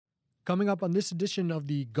Coming up on this edition of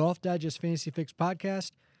the Golf Digest Fantasy Fix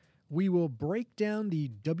podcast, we will break down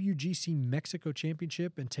the WGC Mexico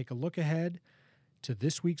Championship and take a look ahead to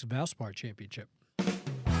this week's Valspar Championship.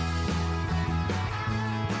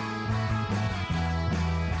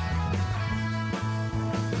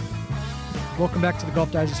 Welcome back to the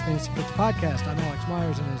Golf Digest Fantasy Fix podcast. I'm Alex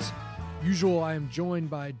Myers, and as usual, I am joined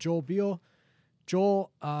by Joel Beal.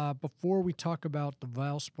 Joel, before we talk about the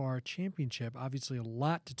Valspar Championship, obviously a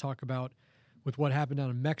lot to talk about with what happened down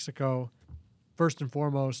in Mexico. First and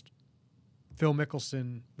foremost, Phil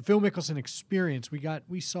Mickelson. The Phil Mickelson experience.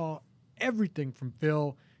 We saw everything from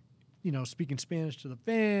Phil, speaking Spanish to the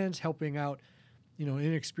fans, helping out, an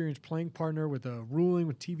inexperienced playing partner with a ruling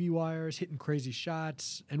with TV wires, hitting crazy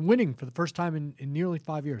shots, and winning for the first time in nearly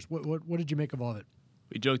 5 years. What did you make of all of it?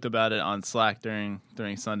 We joked about it on Slack during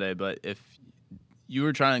Sunday, but if you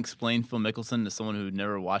were trying to explain Phil Mickelson to someone who had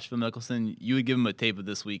never watched Phil Mickelson, you would give him a tape of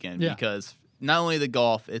this weekend because not only the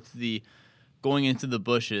golf, it's the going into the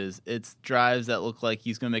bushes, it's drives that look like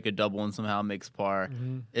he's going to make a double and somehow makes par.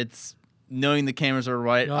 Mm-hmm. It's knowing the cameras are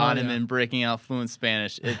right on him and breaking out fluent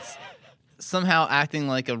Spanish. It's somehow acting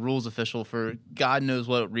like a rules official for God knows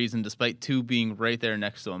what reason, despite two being right there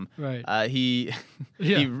next to him. Right. He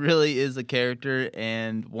really is a character,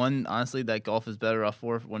 and one, honestly, that golf is better off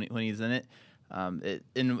for when he's in it.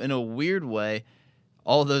 In a weird way,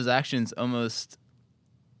 all of those actions almost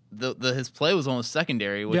his play was almost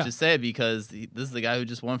secondary, which is sad because this is the guy who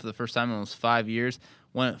just won for the first time in almost 5 years,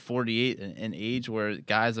 won at 48 in age, where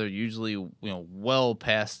guys are usually well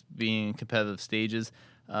past being competitive stages.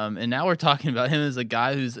 And now we're talking about him as a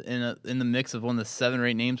guy who's in the mix of one of the 7 or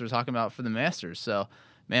 8 names we're talking about for the Masters. So,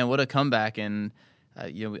 man, what a comeback! And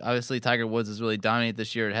obviously Tiger Woods has really dominated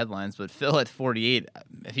this year at headlines, but Phil at 48,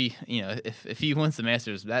 if he wins the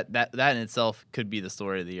Masters, that in itself could be the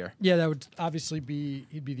story of the year. Yeah, that would obviously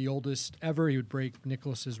he'd be the oldest ever. He would break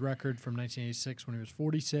Nicklaus's record from 1986 when he was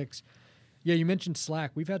 46. Yeah, you mentioned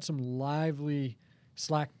Slack. We've had some lively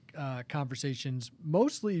Slack conversations,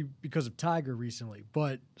 mostly because of Tiger recently.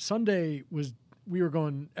 But Sunday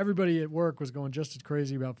everybody at work was going just as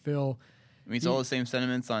crazy about Phil. I mean, it's all the same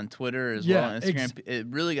sentiments on Twitter as well on Instagram. It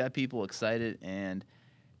really got people excited, and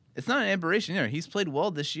it's not an aberration either. He's played well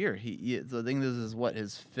this year. I think this is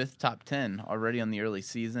his 5th top 10 already on the early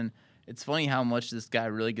season. It's funny how much this guy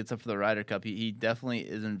really gets up for the Ryder Cup. He definitely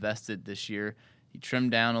is invested this year. He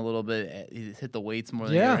trimmed down a little bit. He hit the weights more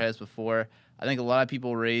than he ever has before. I think a lot of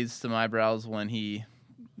people raised some eyebrows when he,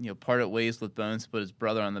 parted ways with Bones to put his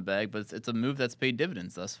brother on the bag, but it's a move that's paid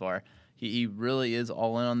dividends thus far. He really is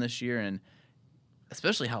all in on this year, and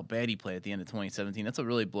especially how bad he played at the end of 2017. That's what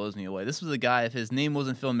really blows me away. This was a guy, if his name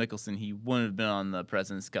wasn't Phil Mickelson, he wouldn't have been on the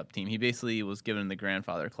President's Cup team. He basically was given the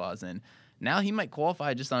grandfather clause, and now he might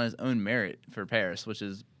qualify just on his own merit for Paris, which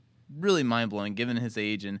is really mind-blowing given his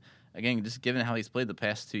age and, again, just given how he's played the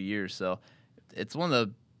past 2 years. So it's one of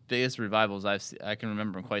the biggest revivals I can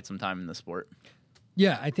remember in quite some time in the sport.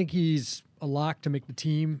 Yeah, I think he's a lock to make the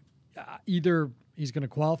team. Either he's going to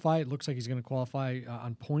qualify. It looks like he's going to qualify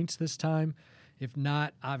on points this time. If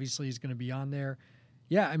not, obviously he's going to be on there.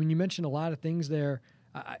 Yeah, I mean, you mentioned a lot of things there.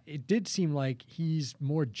 It did seem like he's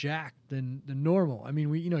more jacked than normal. I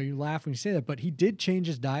mean, you laugh when you say that, but he did change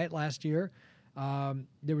his diet last year.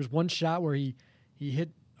 There was one shot where he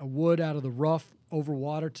hit a wood out of the rough over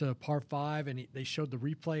water to par 5, and they showed the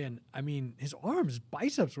replay, and I mean, his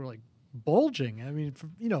biceps were like bulging. I mean,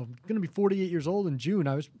 going to be 48 years old in June.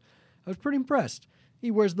 I was pretty impressed. He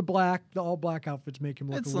wears the all black outfits make him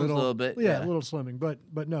look a little bit, a little slimming,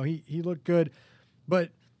 but no, he looked good. But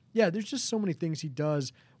yeah, there's just so many things he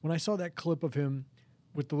does. When I saw that clip of him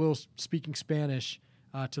with the little speaking Spanish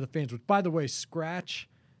to the fans, which by the way, Scratch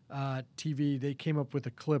TV, they came up with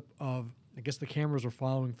a clip of, I guess the cameras were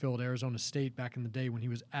following Phil at Arizona State back in the day when he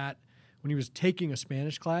was taking a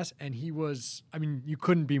Spanish class, and you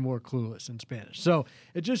couldn't be more clueless in Spanish. So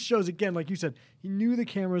it just shows, again, like you said, he knew the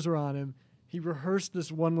cameras were on him. He rehearsed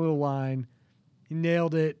this one little line. He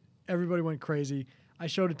nailed it. Everybody went crazy. I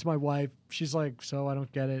showed it to my wife. She's like, so I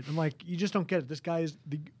don't get it. I'm like, you just don't get it. This guy is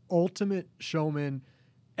the ultimate showman.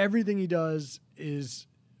 Everything he does is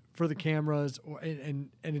for the cameras, and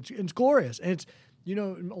it's glorious. And it's,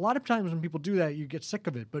 a lot of times when people do that, you get sick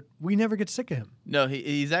of it, but we never get sick of him. No,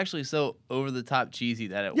 he's actually so over-the-top cheesy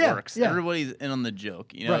that it works. Yeah. Everybody's in on the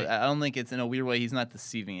joke. Right. I don't think it's in a weird way. He's not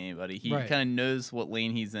deceiving anybody. He kind of knows what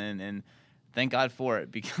lane he's in, and thank God for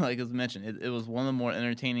it, because, like I mentioned, it was one of the more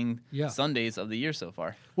entertaining Sundays of the year so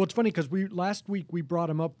far. Well, it's funny because last week we brought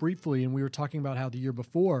him up briefly, and we were talking about how the year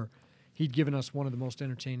before he'd given us one of the most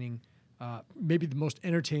entertaining, maybe the most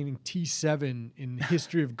entertaining T7 in the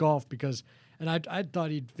history of golf, because And I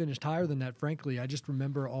thought he'd finished higher than that, frankly. I just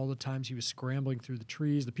remember all the times he was scrambling through the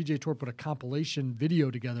trees. The PGA Tour put a compilation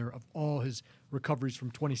video together of all his recoveries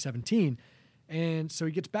from 2017. And so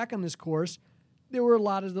he gets back on this course. There were a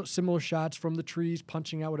lot of those similar shots from the trees,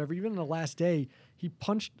 punching out, whatever. Even on the last day, he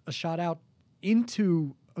punched a shot out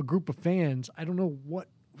into a group of fans. I don't know what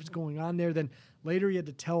was going on there. Then later he had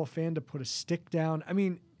to tell a fan to put a stick down. I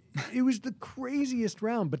mean, it was the craziest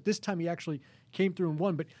round. But this time he actually came through and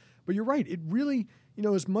won. But you're right. It really,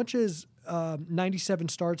 as much as 97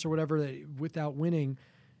 starts or whatever without winning,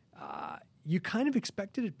 you kind of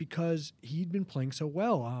expected it because he'd been playing so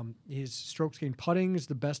well. His strokes gained putting is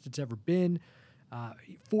the best it's ever been.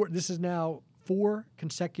 This is now 4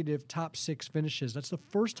 consecutive top 6 finishes. That's the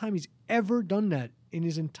first time he's ever done that in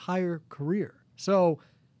his entire career. So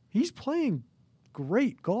he's playing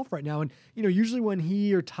great golf right now. And, usually when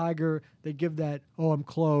he or Tiger, they give that, I'm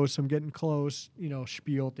close, I'm getting close,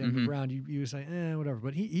 spiel at the end of the round, you say, whatever.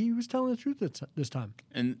 But he was telling the truth this time.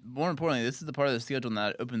 And more importantly, this is the part of the schedule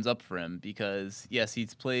that opens up for him because, yes,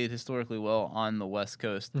 he's played historically well on the West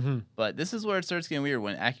Coast. But this is where it starts getting weird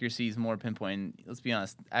when accuracy is more pinpoint. Let's be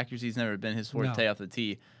honest, accuracy's never been his forte off the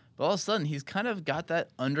tee. But all of a sudden, he's kind of got that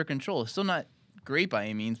under control. Still not great by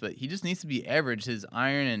any means, but he just needs to be average. His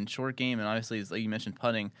iron and short game, and obviously, like you mentioned,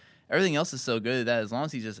 putting, everything else is so good that as long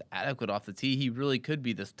as he's just adequate off the tee, he really could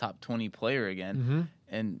be this top 20 player again.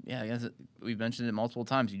 And yeah, I guess we've mentioned it multiple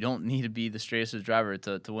times. You don't need to be the straightest driver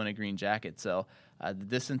to win a green jacket. So the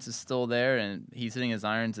distance is still there, and he's hitting his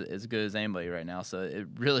irons as good as anybody right now. So it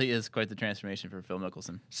really is quite the transformation for Phil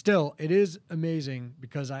Mickelson. Still, it is amazing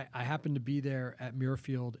because I happened to be there at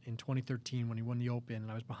Muirfield in 2013 when he won the Open, and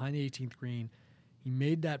I was behind the 18th green. He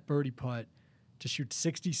made that birdie putt to shoot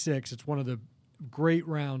 66. It's one of the great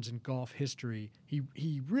rounds in golf history.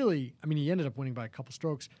 He really, he ended up winning by a couple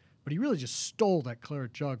strokes, but he really just stole that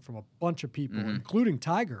claret jug from a bunch of people, including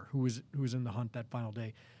Tiger, who was in the hunt that final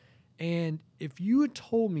day. And if you had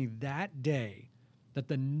told me that day that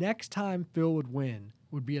the next time Phil would win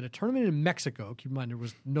would be at a tournament in Mexico, keep in mind there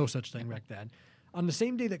was no such thing back then, on the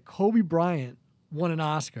same day that Kobe Bryant won an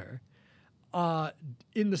Oscar,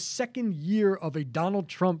 in the second year of a Donald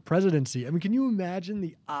Trump presidency. Can you imagine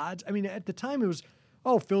the odds? At the time it was,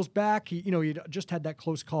 Phil's back. He just had that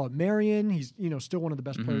close call at Marion. He's, still one of the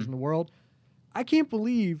best players in the world. I can't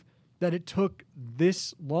believe that it took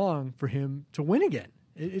this long for him to win again.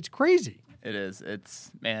 It's crazy. It is.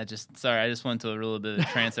 It's, man, I just went to a little bit of a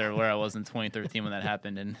trance there where I was in 2013 when that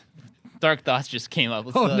happened, and dark thoughts just came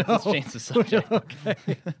up. Let's change the subject.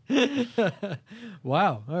 Okay.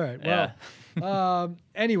 Wow. All right. Yeah. Well,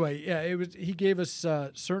 anyway, yeah, he gave us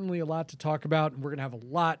certainly a lot to talk about, and we're going to have a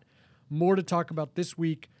lot more to talk about this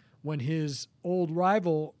week when his old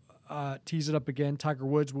rival tees it up again. Tiger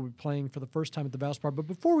Woods will be playing for the first time at the Valspar. But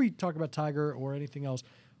before we talk about Tiger or anything else,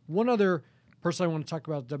 one other person I want to talk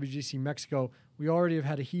about, WGC Mexico. We already have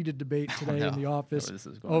had a heated debate today in the office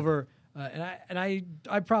over, and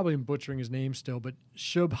I probably am butchering his name still, but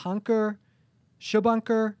Sharma.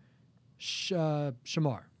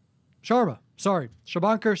 Sorry,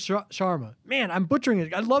 Shubhankar Sharma. Man, I'm butchering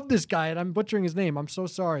it. I love this guy, and I'm butchering his name. I'm so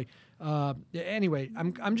sorry. Anyway,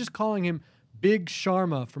 I'm just calling him Big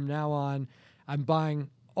Sharma from now on. I'm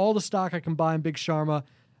buying all the stock I can buy in Big Sharma.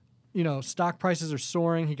 Stock prices are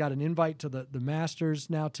soaring. He got an invite to the Masters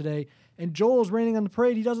now today. And Joel is raining on the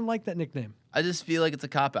parade. He doesn't like that nickname. I just feel like it's a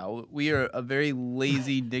cop-out. We are a very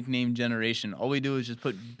lazy nickname generation. All we do is just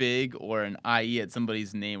put big or an IE at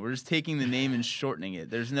somebody's name. We're just taking the name and shortening it.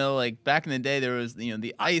 There's no, back in the day, there was,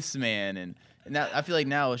 the Iceman. And now, I feel like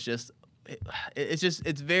now it's just,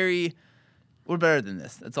 it's very, we're better than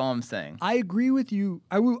this. That's all I'm saying. I agree with you.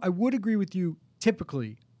 I would agree with you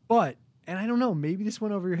typically, but... And I don't know, maybe this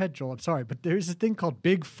went over your head, Joel. I'm sorry, but there's a thing called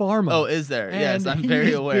Big Pharma. Oh, is there? Yes, I'm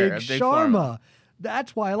very aware of Big Pharma.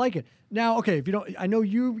 That's why I like it. Now, okay, if you don't, I know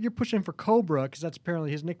you're pushing for Cobra because that's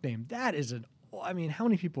apparently his nickname. That is how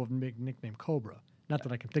many people have made nickname Cobra? Not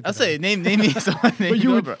that I can think. I'll say name me someone. But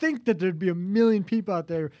you would think that there'd be a million people out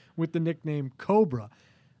there with the nickname Cobra.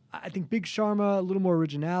 I think Big Sharma, a little more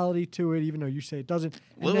originality to it, even though you say it doesn't.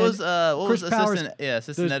 What was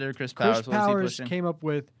assistant editor Chris Powers? Chris Powers came up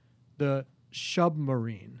with the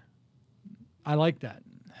Submarine. I like that.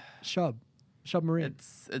 Submarine.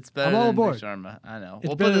 It's better than Big Sharma. I know.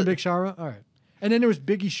 It's better than Big Sharma? All right. And then there was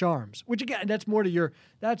Biggie Sharms, which again, that's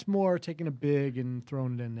more taking a big and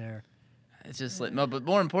throwing it in there. It's just but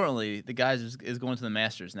more importantly, the guy is going to the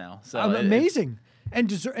Masters now. So amazing. And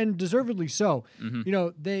deservedly so.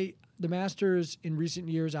 The Masters in recent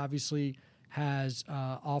years obviously has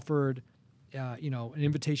offered an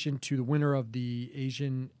invitation to the winner of the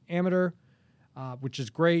Asian Amateur. which is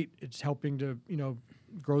great. It's helping to,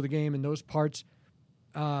 grow the game in those parts.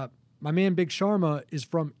 My man Big Sharma is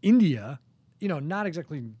from India, not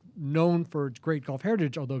exactly known for its great golf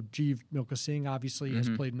heritage, although Jeev Milkha Singh obviously has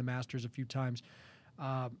played in the Masters a few times.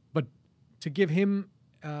 But to give him,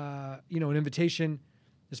 an invitation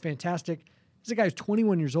is fantastic. This is a guy who's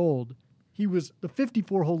 21 years old. He was the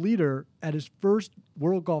 54-hole leader at his first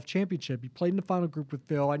World Golf Championship. He played in the final group with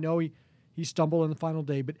Phil. I know he stumbled on the final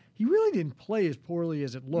day, but he really didn't play as poorly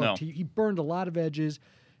as it looked. No. He burned a lot of edges,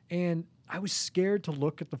 and I was scared to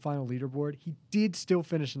look at the final leaderboard. He did still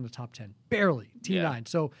finish in the top 10, barely, T9. Yeah.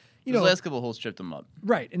 So, the last couple of holes tripped him up.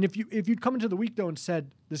 Right, and if you'd come into the week, though, and said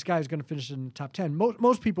this guy's going to finish in the top 10,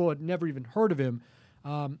 most people had never even heard of him.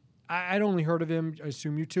 I'd only heard of him, I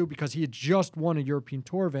assume you too, because he had just won a European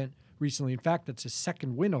Tour event recently. In fact, that's his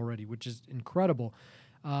second win already, which is incredible.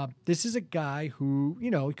 This is a guy who,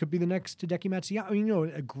 he could be the next Hideki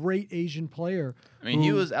Matsuyama. A great Asian player.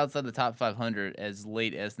 He was outside the top 500 as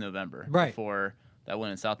late as November. Right. Before that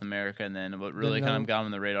win in South America, and then what really kind of got him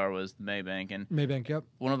on the radar was Maybank. And Maybank, yep.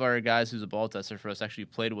 One of our guys who's a ball tester for us actually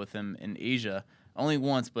played with him in Asia. Only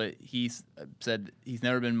once, but he said he's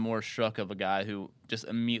never been more struck of a guy who just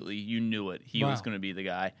immediately, you knew it. He was going to be the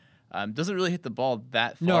guy. Doesn't really hit the ball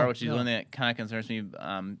that far, which is one thing that kind of concerns me.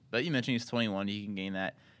 But you mentioned he's 21. He can gain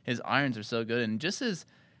that. His irons are so good. And just his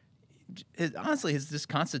just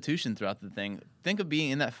constitution throughout the thing. Think of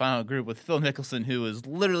being in that final group with Phil Mickelson, who was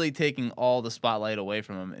literally taking all the spotlight away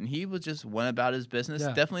from him. And he just went about his business. Yeah.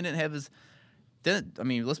 Definitely didn't have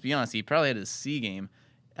let's be honest, he probably had his C game.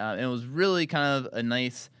 And it was really kind of a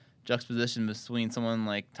nice juxtaposition between someone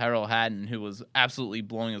like Tyrrell Hatton, who was absolutely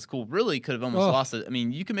blowing his cool, really could have almost lost it.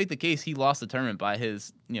 You can make the case he lost the tournament by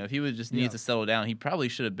his, if he would just needed to settle down, he probably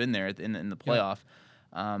should have been there in the playoff.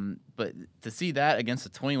 But to see that against a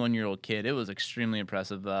 21-year-old kid, it was extremely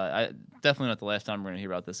impressive. Definitely not the last time we're going to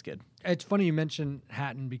hear about this kid. It's funny you mentioned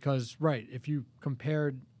Hatton because, right, if you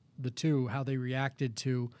compared the two, how they reacted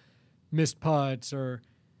to missed putts or,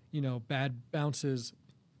 bad bounces,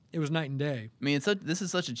 it was night and day. This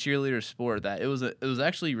is such a cheerleader sport that it was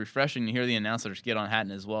actually refreshing to hear the announcers get on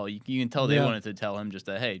Hatton as well. You can tell they wanted to tell him just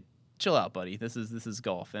that, hey, chill out, buddy. This is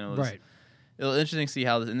golf, and it was interesting to see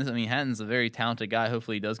how this. And Hatton's a very talented guy.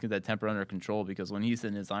 Hopefully, he does get that temper under control because when he's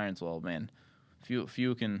in his irons, well, man, few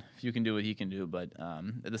can do what he can do. But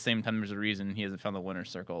at the same time, there's a reason he hasn't found the winner's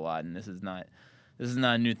circle a lot, and this is not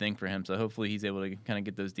a new thing for him. So hopefully, he's able to kind of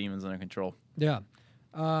get those demons under control. Yeah.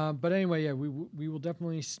 But anyway, we will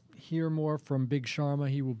definitely hear more from Big Sharma.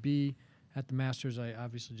 He will be at the Masters. I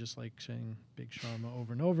obviously just like saying Big Sharma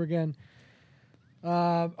over and over again.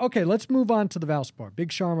 Okay, let's move on to the Valspar. Big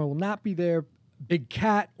Sharma will not be there. Big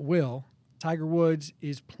Cat will. Tiger Woods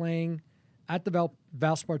is playing at the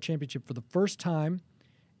Valspar Championship for the first time,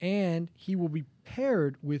 and he will be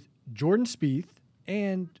paired with Jordan Spieth,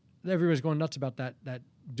 and everybody's going nuts about that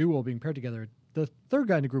duo being paired together. The third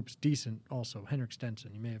guy in the group is decent also, Henrik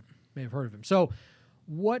Stenson. You may have heard of him. So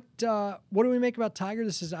what do we make about Tiger?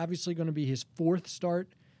 This is obviously going to be his fourth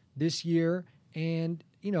start this year, and,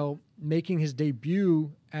 making his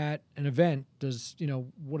debut at an event,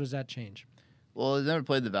 what does that change? Well, he's never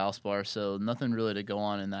played the Valspar, so nothing really to go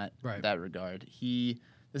on in that regard.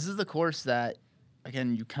 This is the course that,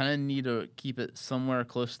 again, you kind of need to keep it somewhere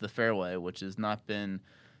close to the fairway, which has not been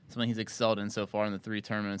something he's excelled in so far in the three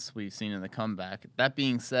tournaments we've seen in the comeback. That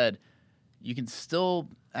being said, you can still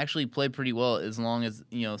actually play pretty well as long as,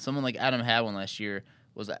 someone like Adam Hadwin last year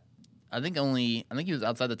was, I think he was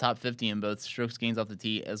outside the top 50 in both strokes gains off the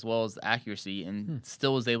tee as well as accuracy, and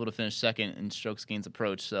still was able to finish second in strokes gains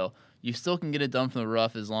approach. So you still can get it done from the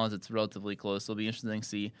rough as long as it's relatively close. It'll be interesting to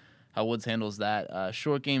see how Woods handles that.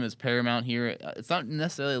 Short game is paramount here. It's not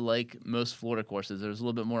necessarily like most Florida courses. There's a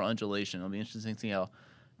little bit more undulation. It'll be interesting to see how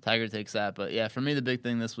Tiger takes that. But yeah, for me, the big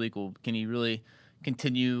thing this week can he really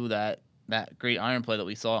continue that great iron play that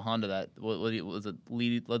we saw at Honda that led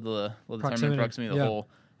the tournament proximity of the hole.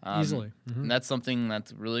 Easily. And that's something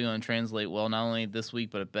that's really going to translate well, not only this week,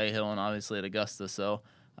 but at Bay Hill and obviously at Augusta. So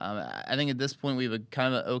I think at this point we have a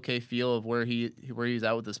kind of an okay feel of where he's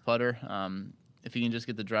at with this putter. If he can just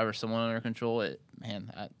get the driver somewhat under control, a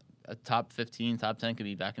top 15, top 10 could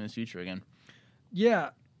be back in his future again. Yeah.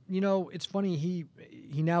 It's funny. He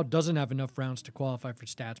now doesn't have enough rounds to qualify for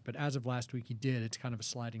stats, but as of last week, he did. It's kind of a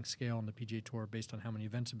sliding scale on the PGA Tour based on how many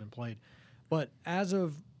events have been played. But as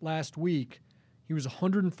of last week, he was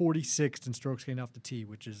 146th in strokes gained off the tee,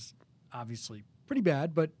 which is obviously pretty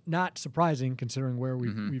bad, but not surprising considering where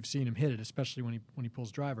we've seen him hit it, especially when he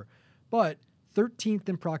pulls driver. But 13th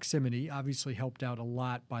in proximity, obviously helped out a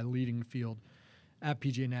lot by leading the field at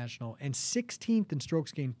PGA National, and 16th in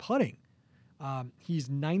strokes gained putting. He's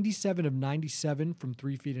 97 of 97 from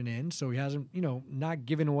 3 feet and in, so he hasn't, not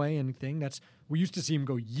given away anything. We used to see him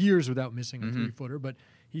go years without missing a 3-footer, but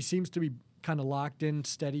he seems to be kind of locked in,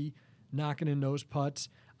 steady, knocking in those putts.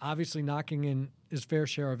 Obviously knocking in his fair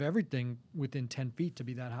share of everything within 10 feet to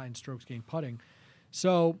be that high in strokes gained putting.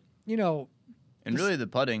 So, And really, the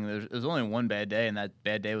putting, there's only one bad day, and that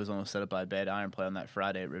bad day was almost set up by a bad iron play on that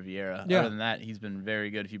Friday at Riviera. Yeah. Other than that, he's been very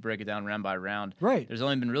good. If you break it down round by round, right. There's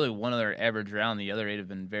only been really one other average round. The other 8 have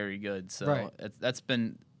been very good. So right. That's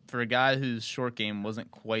been, for a guy whose short game wasn't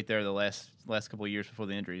quite there the last couple of years before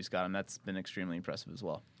the injuries got him, that's been extremely impressive as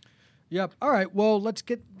well. Yep. All right. Well, let's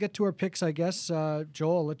get to our picks, I guess. Joel,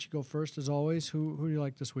 I'll let you go first as always. Who do you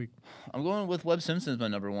like this week? I'm going with Webb Simpson as my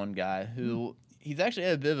number one guy, who he's actually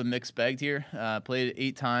had a bit of a mixed bag here. Played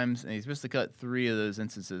 8 times, and he's missed the cut 3 of those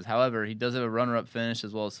instances. However, he does have a runner-up finish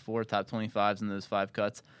as well as 4 top 25s in those 5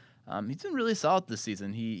 cuts. He's been really solid this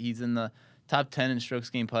season. He's in the top 10 in strokes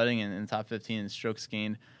gained putting and in the top 15 in strokes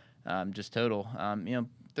gained just total.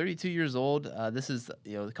 32 years old. This is,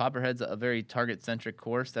 the Copperhead's a very target-centric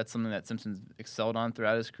course. That's something that Simpson's excelled on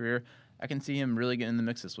throughout his career. I can see him really getting in the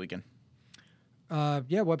mix this weekend.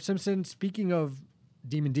 Webb Simpson, speaking of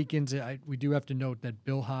Demon Deacons, we do have to note that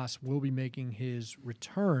Bill Haas will be making his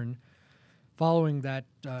return following that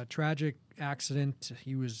tragic accident.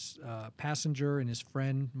 He was a passenger in his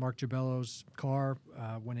friend Mark Gibello's car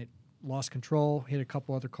when it lost control, hit a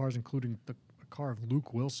couple other cars, including the car of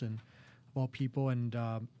Luke Wilson, of all people, and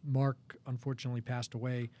Mark unfortunately passed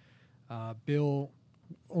away. Bill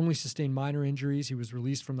only sustained minor injuries. He was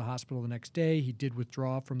released from the hospital the next day. He did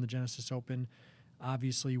withdraw from the Genesis Open.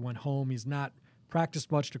 Obviously, he went home. He's not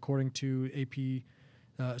practiced much, according to AP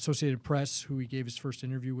Associated Press, who he gave his first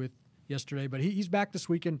interview with yesterday. But he's back this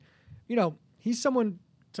weekend. He's someone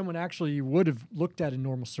actually would have looked at in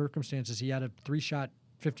normal circumstances. He had a 3-shot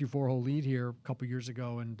 54-hole lead here a couple years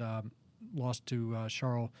ago and lost to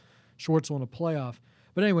Charles Schwartzel in a playoff.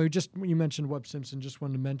 But anyway, you mentioned Webb Simpson. Just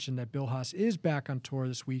wanted to mention that Bill Haas is back on tour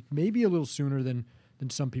this week, maybe a little sooner than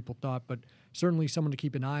some people thought, but certainly someone to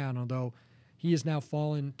keep an eye on, although he has now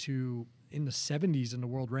fallen to in the 70s in the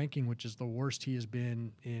world ranking, which is the worst he has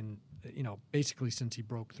been in, basically since he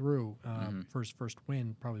broke through for his first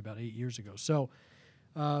win, probably about 8 years ago. So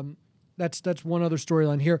that's one other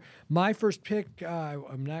storyline here. My first pick,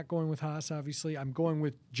 I'm not going with Haas, obviously. I'm going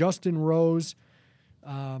with Justin Rose.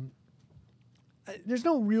 There's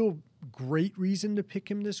no real great reason to pick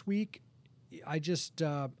him this week. I just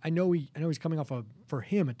I know he's coming off for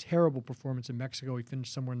him a terrible performance in Mexico. He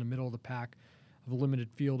finished somewhere in the middle of the pack of a limited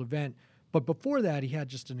field event. But before that, he had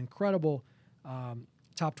just an incredible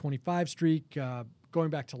top 25 streak. Going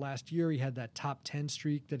back to last year, he had that top 10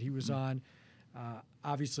 streak that he was on.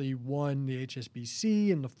 Obviously, he won the HSBC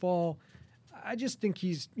in the fall. I just think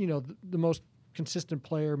he's the most consistent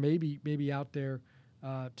player, maybe out there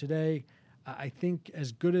today. I think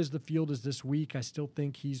as good as the field is this week, I still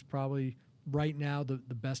think he's probably right now the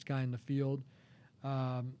best guy in the field.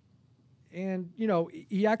 And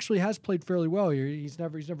he actually has played fairly well here. He's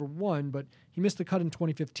never won, but he missed the cut in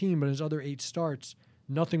 2015. But his other 8 starts,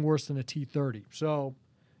 nothing worse than a T30. So,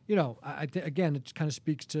 again, it kind of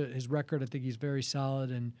speaks to his record. I think he's very solid,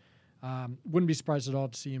 and wouldn't be surprised at all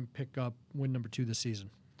to see him pick up win number 2 this season.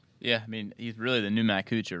 Yeah, I mean, he's really the new Matt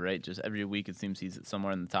Kuchar, right? Just every week it seems he's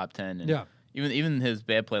somewhere in the top 10. And yeah. Even his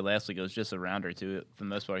bad play last week, it was just a round or two. For the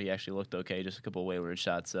most part, he actually looked okay, just a couple of wayward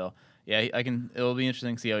shots. So, yeah, it'll be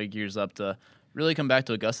interesting to see how he gears up to really come back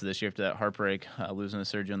to Augusta this year after that heartbreak, losing to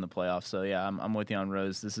Sergio in the playoffs. So, yeah, I'm with you on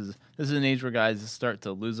Rose. This is an age where guys start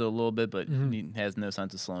to lose it a little bit, but he has no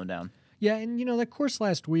signs of slowing down. Yeah, and, that course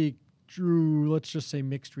last week drew, let's just say,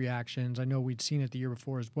 mixed reactions. I know we'd seen it the year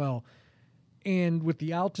before as well. And with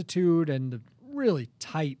the altitude and the really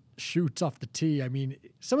tight shoots off the tee, I mean,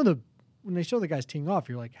 when they show the guys teeing off,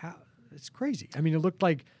 you're like, how? It's crazy. I mean, it looked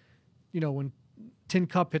like, when Tin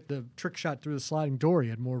Cup hit the trick shot through the sliding door, he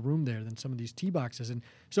had more room there than some of these tee boxes. And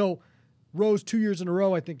so Rose 2 years in a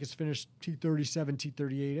row, I think, has finished T37,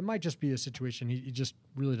 T38. It might just be a situation. He just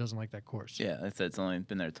really doesn't like that course. Yeah, it's only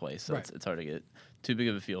been there twice, so right. It's hard to get too big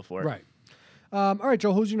of a feel for it. Right. All right,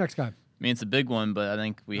 Joe, who's your next guy? I mean, it's a big one, but I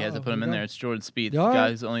think we had to put him in there. It's Jordan Spieth, the right.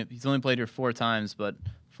 guy he's only played here 4 times, but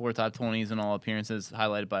 4 top 20s in all appearances,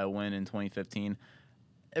 highlighted by a win in 2015.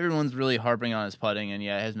 Everyone's really harping on his putting, and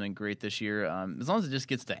yeah, it hasn't been great this year. As long as it just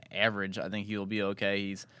gets to average, I think he'll be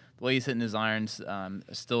okay. The way he's hitting his irons,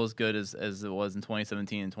 still as good as it was in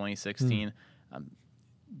 2017 and 2016.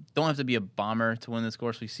 Don't have to be a bomber to win this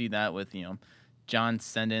course. We see that with John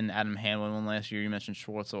Senden, Adam Hanwin won last year. You mentioned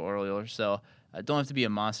Schwartzel earlier, so don't have to be a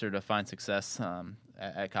monster to find success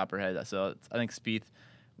at Copperhead. So I think Spieth,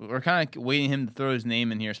 we're kind of waiting him to throw his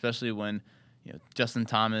name in here, especially when Justin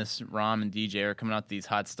Thomas, Rahm, and DJ are coming out these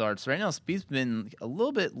hot starts. Right now, Spieth's been a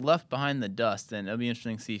little bit left behind the dust, and it'll be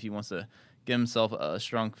interesting to see if he wants to get himself a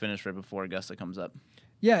strong finish right before Augusta comes up.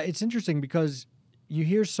 Yeah, it's interesting because you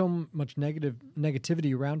hear so much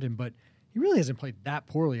negativity around him, but he really hasn't played that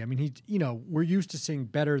poorly. I mean, we're used to seeing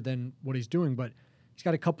better than what he's doing, but he's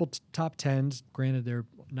got a couple top 10s. Granted, they're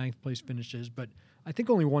 9th place finishes, but I think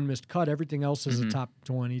only one missed cut. Everything else is a top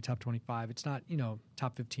 20, top 25. It's not,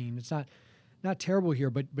 top 15. It's not terrible here,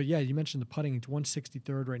 but yeah, you mentioned the putting. He's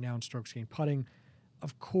 163rd right now in strokes gained putting.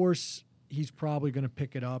 Of course, he's probably going to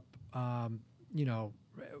pick it up.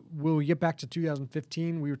 Will we get back to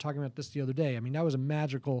 2015? We were talking about this the other day. I mean, that was a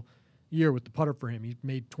magical year with the putter for him. He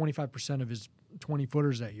made 25% of his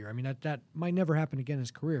 20-footers that year. I mean, that might never happen again in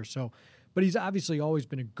his career. So, but he's obviously always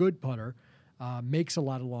been a good putter, makes a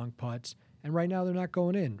lot of long putts, and right now they're not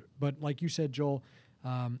going in. But like you said, Joel,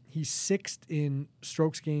 he's 6th in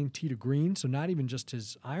strokes gained tee to green, so not even just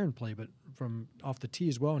his iron play, but from off the tee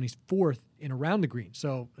as well, and he's 4th in around the green.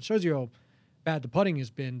 So it shows you how bad the putting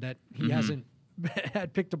has been, that he hasn't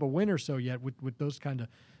had picked up a win or so yet with those kind of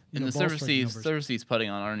and the surfaces he's putting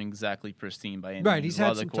on aren't exactly pristine by any means. Right, he's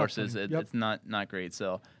had some courses. It's not great.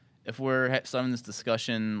 So if we're starting this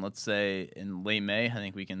discussion, let's say in late May, I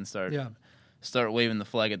think we can start waving the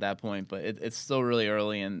flag at that point. But it's still really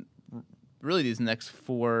early, and really these next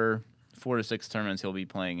four to six tournaments he'll be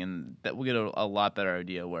playing, and that we'll get a lot better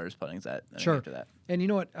idea where his putting's at. Sure. After that. And you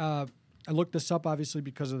know what? I looked this up obviously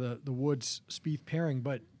because of the Woods-Spieth pairing,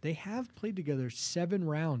 but they have played together 7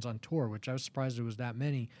 rounds on tour, which I was surprised it was that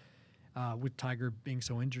many, with Tiger being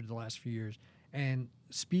so injured the last few years. And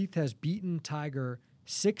Spieth has beaten Tiger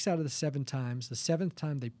 6 out of the 7 times. The 7th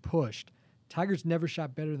time they pushed. Tiger's never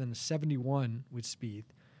shot better than a 71 with Spieth.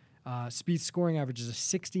 Spieth's scoring average is a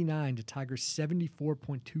 69 to Tiger's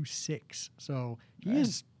 74.26. So he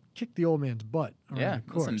is kicked the old man's butt around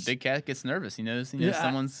the course. Listen, Big Cat gets nervous. He knows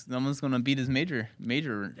someone's going to beat his major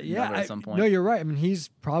number at some point. No, you're right. I mean, he's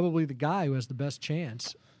probably the guy who has the best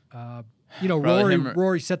chance.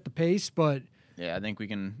 Rory set the pace, but yeah, I think we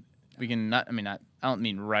can not. I mean, I don't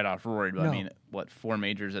mean right off Rory, but I mean 4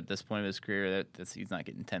 majors at this point of his career. He's not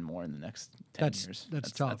getting 10 more in the next 10 years.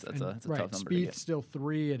 That's tough. That's a tough number. Spieth still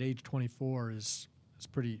 3 at age 24 is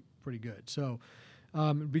pretty good. So.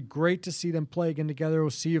 It'd be great to see them play again together.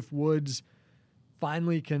 We'll see if Woods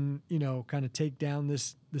finally can, kind of take down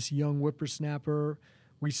this young whippersnapper.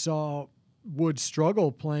 We saw Woods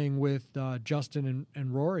struggle playing with Justin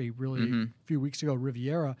and Rory really a few weeks ago,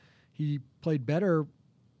 Riviera. He played better,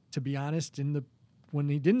 to be honest, when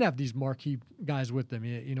he didn't have these marquee guys with him.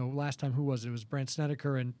 Last time, who was it? It was Brandt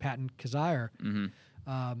Snedeker and Patton Kizzire.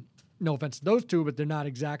 No offense to those two, but they're not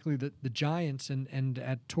exactly the giants. And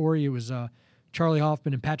at Torrey, it was Charlie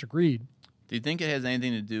Hoffman and Patrick Reed. Do you think it has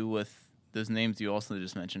anything to do with those names you also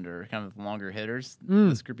just mentioned, or kind of longer hitters?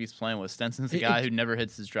 This group he's playing with. Stenson's a guy who never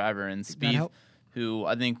hits his driver, and Spieth, who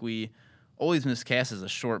I think we always miscast as a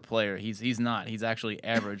short player. He's not. He's actually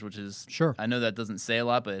average, which is sure. I know that doesn't say a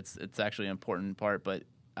lot, but it's actually an important part. But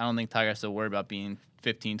I don't think Tiger has to worry about being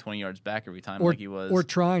 15, 20 yards back every time like he was. Or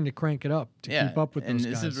trying to crank it up to keep up with those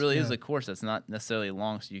guys. And this really is a course that's not necessarily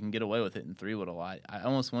long, so you can get away with it in 3-wood a lot. I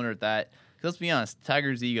almost wonder if that... Let's be honest,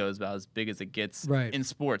 Tiger's ego is about as big as it gets in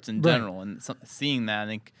sports in general. And seeing that, I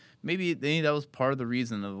think maybe that was part of the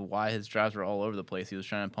reason of why his drives were all over the place. He was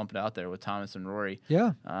trying to pump it out there with Thomas and Rory.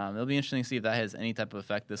 Yeah. It'll be interesting to see if that has any type of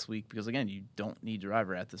effect this week because, again, you don't need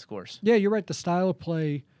driver at this course. Yeah, you're right. The style of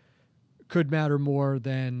play could matter more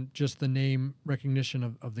than just the name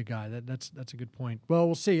recognition of the guy. That's a good point. Well,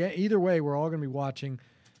 we'll see. Either way, we're all going to be watching,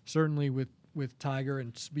 certainly with Tiger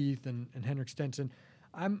and Spieth and Henrik Stenson.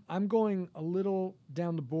 I'm going a little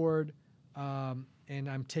down the board, and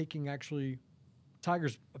I'm taking actually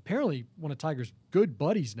Tiger's apparently one of Tiger's good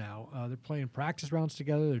buddies now. They're playing practice rounds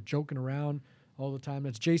together. They're joking around all the time.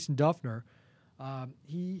 That's Jason Duffner.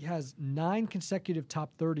 He has 9 consecutive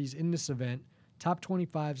top 30s in this event, top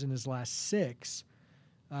 25s in his last 6.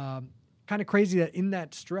 Kind of crazy that in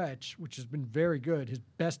that stretch, which has been very good, his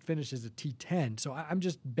best finish is a T10. So I'm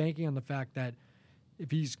just banking on the fact that if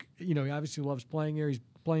he's, he obviously loves playing here. He's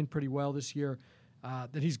playing pretty well this year.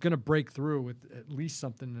 That he's going to break through with at least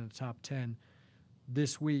something in the top 10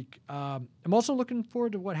 this week. I'm also looking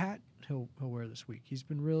forward to what hat he'll wear this week. He's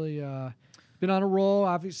been really been on a roll.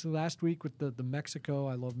 Obviously, last week with the Mexico.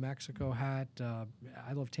 I love Mexico hat.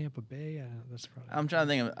 I love Tampa Bay. I'm trying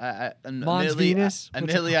to think of. Mons Venus.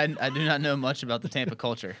 Admittedly, I do not know much about the Tampa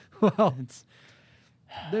culture. Well,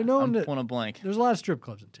 they're known I'm pulling a blank. There's a lot of strip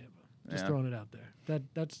clubs in Tampa. Just throwing it out there.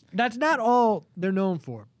 That's not all they're known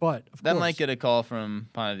for, but of that course. might get a call from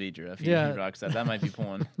Ponte Vedra if he rocks that. That might be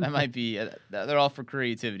pulling. That might be. They're all for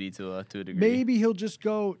creativity to a degree. Maybe he'll just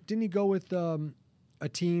go. Didn't he go with a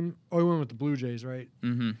team? Oh, he went with the Blue Jays, right?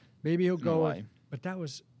 Mm-hmm. Maybe he'll go. But that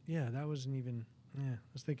wasn't even. Yeah,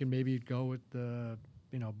 I was thinking maybe he'd go with the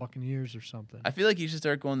Buccaneers or something. I feel like you should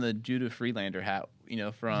start going the Judah Friedlander hat,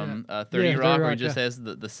 from 30 Rock, where he just has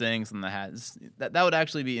the sayings on the hat. That would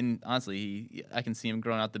actually be, and honestly, I can see him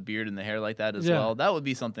growing out the beard and the hair like that as well. That would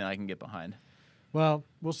be something I can get behind. Well,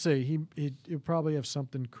 we'll see. He'll probably have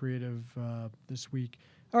something creative this week.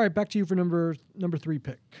 All right, back to you for number 3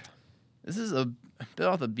 pick. This is a bit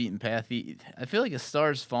off the beaten path. I feel like his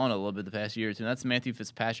star's fallen a little bit the past year or two, and that's Matthew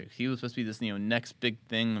Fitzpatrick. He was supposed to be this next big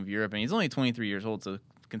thing of Europe, and he's only 23 years old, so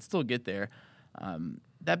can still get there.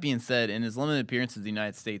 That being said, in his limited appearances in the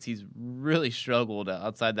United States, he's really struggled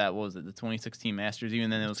outside that. What was it, the 2016 Masters?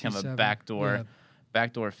 Even then, it was kind of a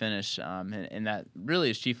backdoor finish, and that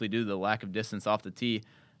really is chiefly due to the lack of distance off the tee.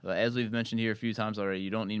 As we've mentioned here a few times already,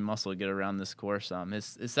 you don't need muscle to get around this course.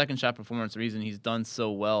 His second shot performance, the reason he's done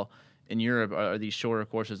so well in Europe are these shorter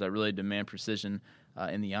courses that really demand precision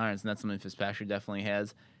in the irons, and that's something Fitzpatrick definitely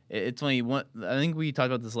has. It's only one. I think we talked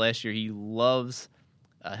about this last year. He loves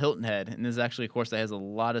Hilton Head, and this is actually a course that has a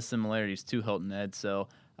lot of similarities to Hilton Head, so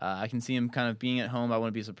I can see him kind of being at home. I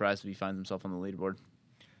wouldn't be surprised if he finds himself on the leaderboard.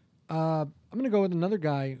 I'm going to go with another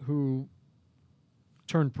guy who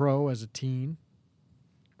turned pro as a teen.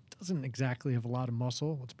 Doesn't exactly have a lot of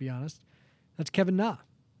muscle, let's be honest. That's Kevin Na.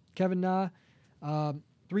 Kevin Na,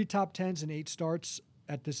 3 top 10s and 8 starts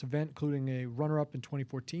at this event, including a runner-up in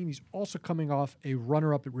 2014. He's also coming off a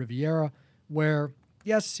runner-up at Riviera, where,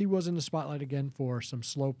 yes, he was in the spotlight again for some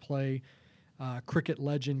slow play. Cricket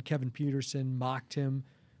legend Kevin Peterson mocked him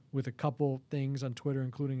with a couple things on Twitter,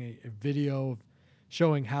 including a video of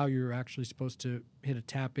showing how you're actually supposed to hit a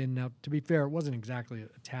tap-in. Now, to be fair, it wasn't exactly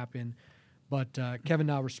a tap-in, but Kevin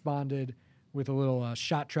Na responded with a little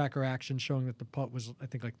shot tracker action showing that the putt was, I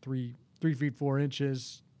think, like 3 feet 4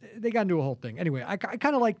 inches. They got into a whole thing. Anyway, I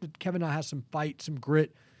kind of like that Kevin Na has some fight, some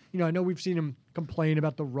grit. I know we've seen him complain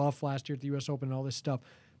about the rough last year at the U.S. Open and all this stuff,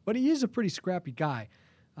 but he is a pretty scrappy guy.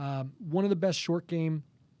 One of the best short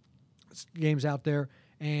games out there.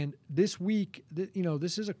 And this week,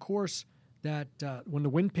 this is a course that when the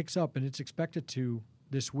wind picks up, and it's expected to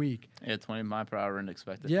this week. Yeah, 20 mile per hour wind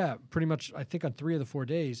expected. Yeah, pretty much, I think, on 3 of the 4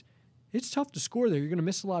 days. It's tough to score there. You're going to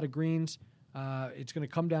miss a lot of greens. It's going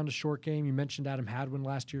to come down to short game. You mentioned Adam Hadwin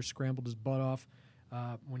last year scrambled his butt off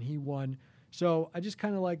when he won. So I just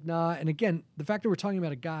kind of like Na. And again, the fact that we're talking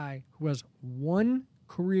about a guy who has 1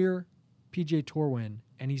 career PGA Tour win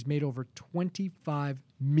and he's made over $25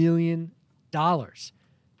 million.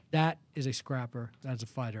 That is a scrapper. That's a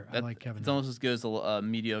fighter. I like Kevin. It's almost as good as a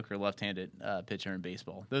mediocre left-handed pitcher in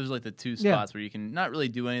baseball. Those are like the 2 spots where you can not really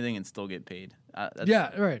do anything and still get paid.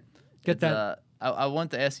 Right. Get that. I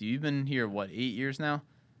want to ask you, you've been here, 8 years now?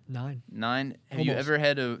 9. 9? Have you ever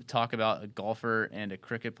had to talk about a golfer and a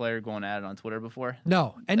cricket player going at it on Twitter before?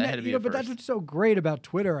 No. And but that's what's so great about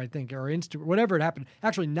Twitter, I think, or Instagram, whatever it happened.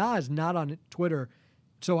 Actually, Na is not on Twitter.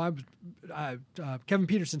 So Kevin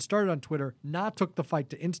Peterson started on Twitter. Na took the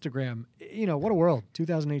fight to Instagram. What a world,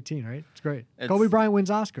 2018, right? It's great. Kobe Bryant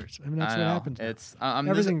wins Oscars. I mean, that's what happens. It's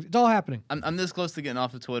all happening. I'm this close to getting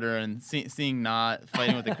off of Twitter and seeing Na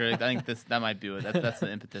fighting with the critic. I think that might do it. That's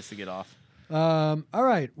the impetus to get off. All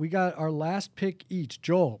right, we got our last pick each.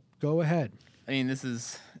 Joel, go ahead. I mean,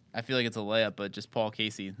 I feel like it's a layup, but just Paul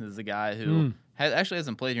Casey. This is a guy who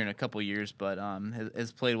hasn't played here in a couple years, but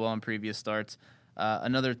has played well in previous starts.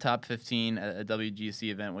 Another top 15 at a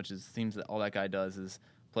WGC event, which seems that all that guy does is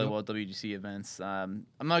play well at WGC events. I'm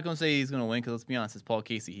not going to say he's going to win because let's be honest, it's Paul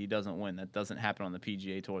Casey. He doesn't win. That doesn't happen on the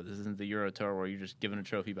PGA Tour. This isn't the Euro Tour where you're just given a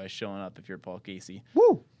trophy by showing up if you're Paul Casey.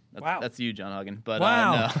 Woo! That's you, John Huggan. But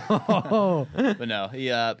wow. No. But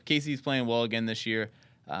no, Casey's playing well again this year.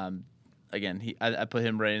 Again, I put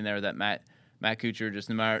him right in there with that Matt Kuchar. Just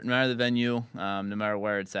no matter the venue, no matter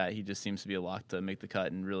where it's at, he just seems to be a lock to make the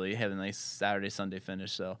cut and really have a nice Saturday, Sunday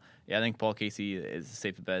finish. So, yeah, I think Paul Casey is as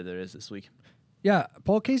safe a bet there is this week. Yeah,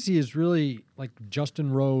 Paul Casey is really like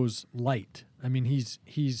Justin Rose light. I mean,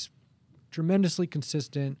 he's tremendously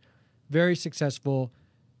consistent, very successful,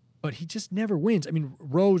 but he just never wins. I mean,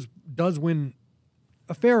 Rose does win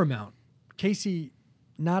a fair amount. Casey,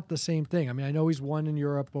 not the same thing. I mean, I know he's won in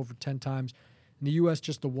Europe over 10 times. In the U.S.,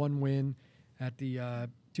 just the 1 win at the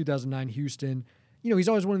 2009 Houston. He's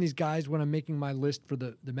always one of these guys when I'm making my list for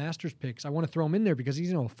the Masters picks. I want to throw him in there because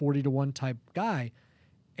he's a 40-1 type guy.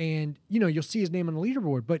 And, you'll see his name on the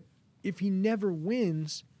leaderboard. But if he never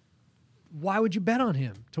wins, why would you bet on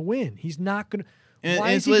him to win? He's not going to.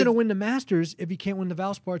 Why is he going to win the Masters if he can't win the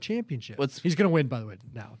Valspar Championship? He's going to win, by the way,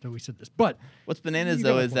 now that we said this. But what's bananas,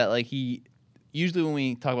 though, is that like usually when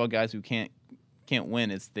we talk about guys who can't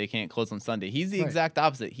win, they can't close on Sunday. He's the exact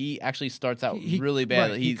opposite. He actually starts out really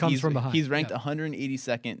bad. Right. He comes from behind. He's ranked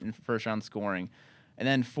 182nd in first round scoring, and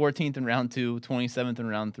then 14th in round 2, 27th in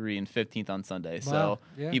round 3, and 15th on Sunday. Wow.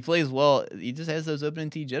 So he plays well. He just has those opening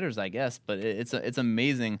tee jitters, I guess. But it's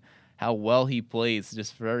amazing how well he plays.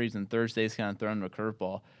 Just for a reason, Thursday's kind of throwing him a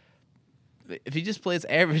curveball. If he just plays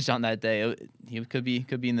average on that day, he could be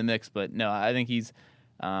in the mix. But no, I think he's.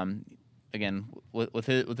 Again, with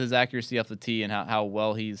his accuracy off the tee and how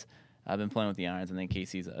well he's been playing with the irons, I think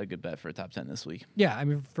Casey's a good bet for a top 10 this week. Yeah, I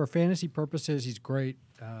mean, for fantasy purposes, he's great.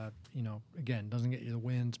 Again, doesn't get you the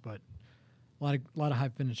wins, but a lot of high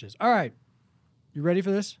finishes. All right, you ready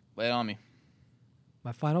for this? Lay it on me.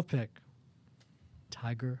 My final pick,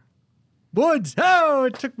 Tiger Woods. Oh,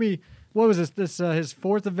 it took me. What was this? His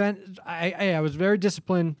fourth event. I was very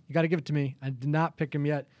disciplined. You got to give it to me. I did not pick him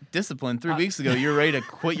yet. Disciplined. 3 weeks ago, you were ready to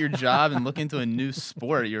quit your job and look into a new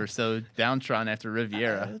sport. You were so downtrodden after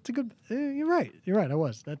Riviera. That's a good. You're right. I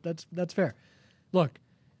was. That's fair. Look,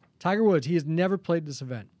 Tiger Woods. He has never played this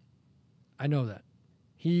event. I know that.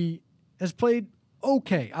 He has played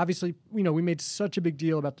okay. Obviously, we made such a big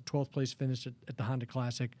deal about the 12th place finish at the Honda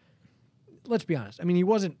Classic. Let's be honest. I mean, he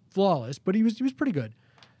wasn't flawless, but he was pretty good.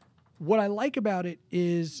 What I like about it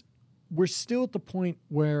is we're still at the point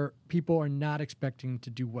where people are not expecting to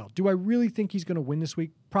do well. Do I really think he's going to win this week?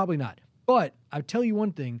 Probably not. But I'll tell you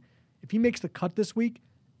one thing. If he makes the cut this week,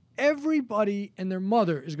 everybody and their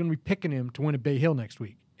mother is going to be picking him to win at Bay Hill next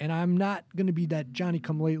week. And I'm not going to be that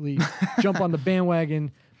Johnny-come-lately jump on the bandwagon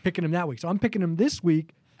picking him that week. So I'm picking him this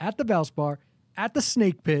week at the Valspar, at the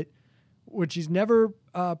Snake Pit, which he's never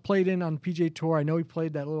played in on PGA Tour. I know he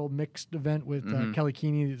played that little mixed event with Kelly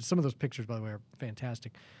Keeney. Some of those pictures, by the way, are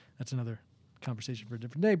fantastic. That's another conversation for a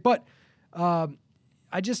different day. But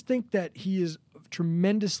I just think that he is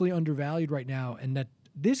tremendously undervalued right now, and that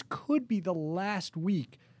this could be the last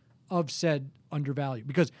week of said undervalue.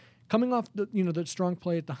 Because coming off the strong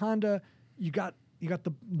play at the Honda, you got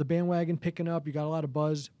the bandwagon picking up. You got a lot of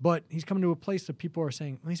buzz, but he's coming to a place that people are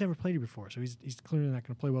saying, well, he's never played it before, so he's clearly not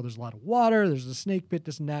going to play well. There's a lot of water. There's the snake pit,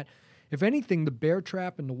 this and that. If anything, the bear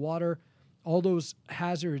trap and the water, all those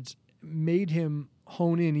hazards made him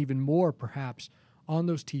hone in even more, perhaps, on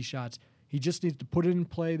those tee shots. He just needs to put it in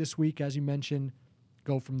play this week, as you mentioned,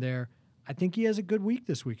 go from there. I think he has a good week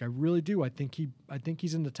this week. I really do. I think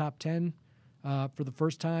he's in the top 10 for the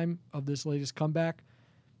first time of this latest comeback.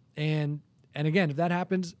 And again, if that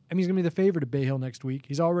happens, I mean, he's going to be the favorite at Bay Hill next week.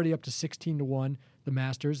 He's already up to 16-1, the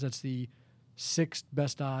Masters. That's the 6th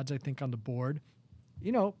best odds, I think, on the board.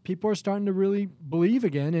 People are starting to really believe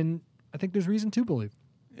again, and I think there's reason to believe.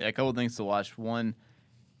 Yeah, a couple of things to watch. One,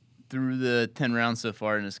 through the 10 rounds so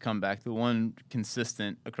far in his comeback, the one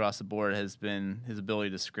consistent across the board has been his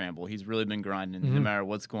ability to scramble. He's really been grinding no matter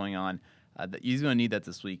what's going on. He's going to need that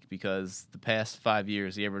this week because the past 5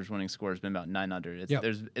 years, the average winning score has been about 9 under.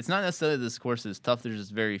 It's not necessarily this course is tough. There's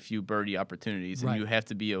just very few birdie opportunities, and you have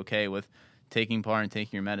to be okay with taking par and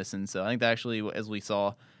taking your medicine. So I think that actually, as we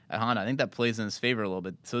saw at Honda, I think that plays in his favor a little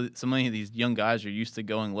bit. So many of these young guys are used to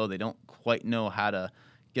going low. They don't quite know how to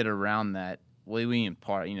get around that waving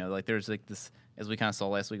par. There's like this, as we kind of saw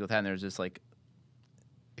last week with Hatton, there's just like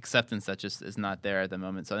acceptance that just is not there at the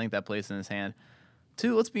moment. So I think that plays in his hand.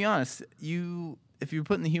 2, let's be honest. If you're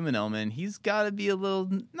putting the human element, he's got to be a little,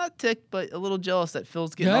 not ticked, but a little jealous that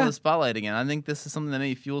Phil's getting all the spotlight again. I think this is something that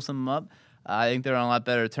maybe fuels him up. I think they're on a lot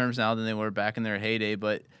better terms now than they were back in their heyday,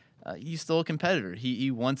 but he's still a competitor. He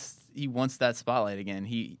wants that spotlight again.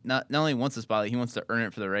 He not only wants the spotlight, he wants to earn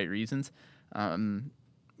it for the right reasons. I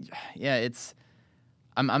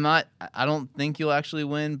don't think he'll actually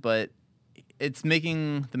win, but it's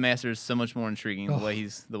making the Masters so much more intriguing the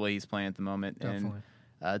way he's playing at the moment. Definitely.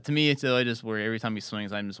 And to me, it's I just worry every time he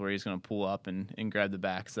swings. I'm just worried he's going to pull up and grab the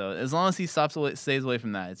back. So as long as he stays away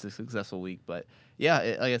from that, it's a successful week. But yeah,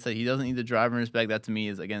 like I said, he doesn't need the driver in his bag. That to me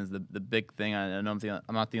is the big thing. I know I'm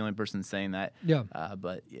not the only person saying that. Yeah.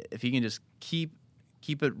 But if he can just keep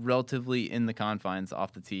it relatively in the confines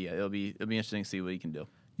off the tee, it'll be interesting to see what he can do.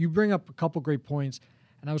 You bring up a couple great points,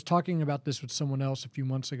 and I was talking about this with someone else a few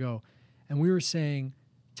months ago. And we were saying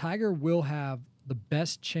Tiger will have the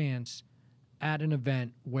best chance at an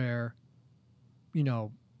event where,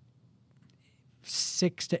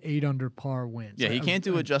 6 to 8 under par wins. Yeah, he can't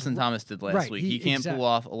do what Justin Thomas did last week. He can't pull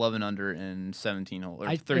off 11 under and 17 hole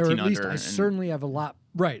or 13 under. I certainly have a lot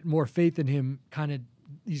more faith in him. Kind of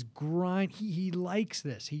these grind. He likes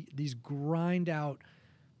this. These grind out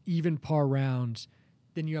even par rounds.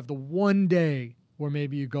 Then you have the one day where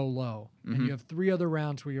maybe you go low, Mm-hmm. and you have 3 other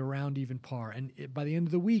rounds where you're around even par. And by the end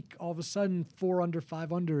of the week, all of a sudden, 4 under,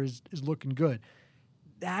 5 under is looking good.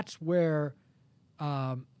 That's where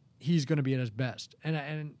he's going to be at his best.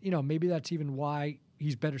 And you know, maybe that's even why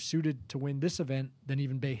he's better suited to win this event than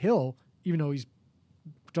even Bay Hill, even though he's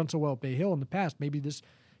done so well at Bay Hill in the past. Maybe this,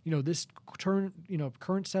 you know, this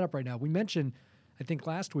current setup right now. We mentioned, I think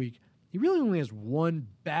last week, he really only has 1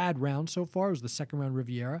 bad round so far. It was the second round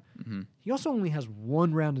Riviera. Mm-hmm. He also only has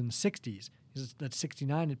 1 round in the 60s. That's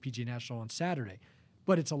 69 at PGA National on Saturday.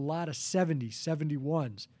 But it's a lot of 70s,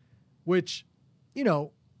 71s, which, you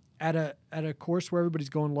know, at a course where everybody's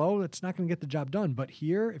going low, that's not going to get the job done. But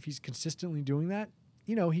here, if he's consistently doing that,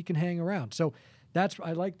 you know, he can hang around. So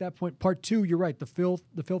I like that point. Part 2, you're right. The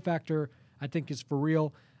Phil factor, I think, is for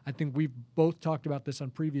real. I think we've both talked about this on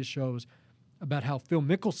previous shows about how Phil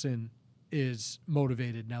Mickelson is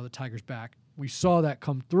motivated now that Tiger's back. We saw that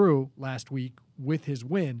come through last week with his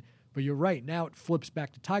win, but you're right. Now it flips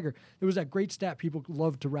back to Tiger. There was that great stat people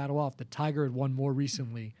love to rattle off that Tiger had won more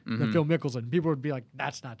recently than Phil Mickelson. People would be like,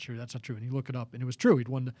 that's not true. That's not true. And you look it up, and it was true. He'd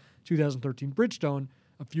won the 2013 Bridgestone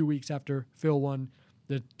a few weeks after Phil won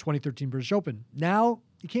the 2013 British Open. Now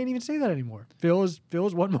you can't even say that anymore. Phil has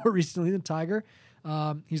won more recently than Tiger.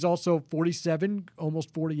 He's also 47,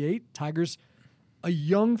 almost 48. Tiger's a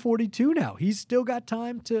young 42 now. He's still got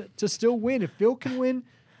time to still win. If Phil can win,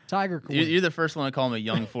 Tiger can win. You're the first one to call him a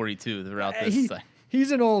young 42 throughout this thing.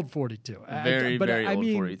 He's an old 42. Very old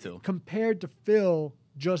 42. Compared to Phil,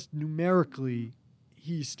 just numerically,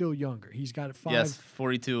 he's still younger. He's got 5. Yes,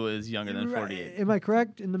 42 is younger than 48. Am I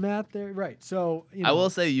correct in the math there? Right. So, you know, I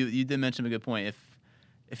will say you did mention a good point.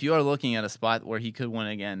 If you are looking at a spot where he could win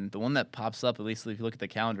again, the one that pops up, at least if you look at the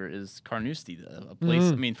calendar, is Carnoustie, a place.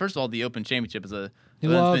 I mean, first of all, the Open Championship is it's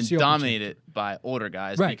been dominated by older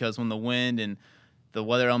guys because when the wind and the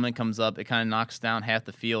weather element comes up, it kind of knocks down half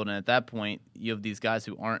the field, and at that point, you have these guys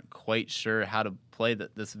who aren't quite sure how to play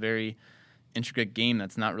this very intricate game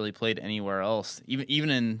that's not really played anywhere else, even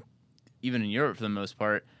in Europe for the most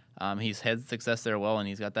part. He's had success there and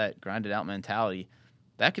he's got that grinded out mentality.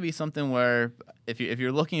 That could be something where if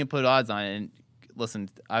you're looking to put odds on it, and listen,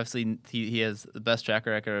 obviously he has the best track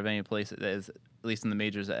record of any place that is, at least in the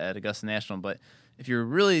majors at Augusta National. But if you're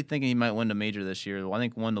really thinking he might win the major this year, well, I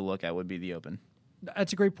think one to look at would be the Open.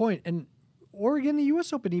 That's a great point. And Oregon, the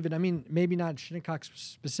U.S. Open even, I mean, maybe not Shinnecock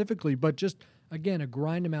specifically, but just, again, a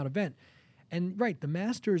grind him out event. And, right, the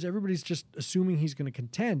Masters, everybody's just assuming he's going to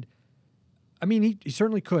contend. I mean, he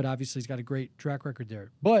certainly could. Obviously, he's got a great track record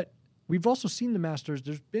there. But we've also seen the Masters.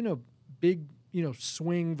 There's been a big,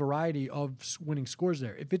 swing variety of winning scores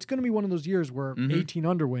there. If it's going to be one of those years where 18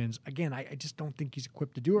 under wins, again, I just don't think he's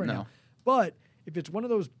equipped to do it right now. But if it's one of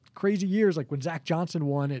those crazy years like when Zach Johnson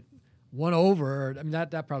won it, 1 over, I mean,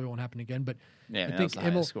 that probably won't happen again. But yeah, I think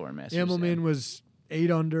Immelman was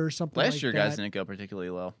 8 under, something like that. Last year, guys didn't go particularly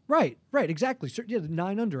low. Right, exactly. So, yeah,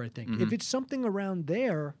 9 under, I think. If it's something around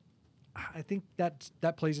there, I think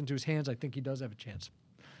that plays into his hands. I think he does have a chance.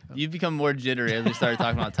 You've become more jittery as we started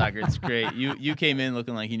talking about Tiger. It's great. You came in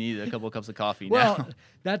looking like you needed a couple of cups of coffee now. Well,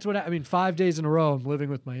 that's what I mean. 5 days in a row, I'm living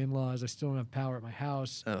with my in-laws. I still don't have power at my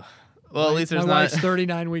house. Ugh. Well, at least there's my wife's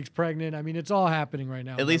 39 weeks pregnant. I mean, it's all happening right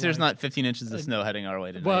now. At least there's not 15 inches of snow heading our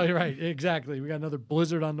way today. Well, you're right. Exactly. We got another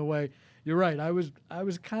blizzard on the way. You're right. I was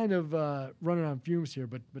kind of running on fumes here,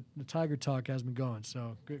 but the Tiger Talk has been going.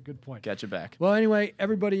 So good point. Got your back. Well, anyway,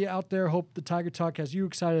 everybody out there, hope the Tiger Talk has you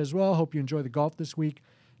excited as well. Hope you enjoy the golf this week.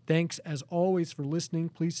 Thanks, as always, for listening.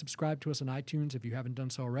 Please subscribe to us on iTunes if you haven't done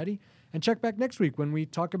so already. And check back next week when we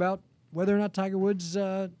talk about whether or not Tiger Woods,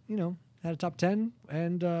 had a top 10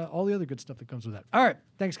 and all the other good stuff that comes with that. All right.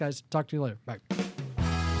 Thanks, guys. Talk to you later. Bye.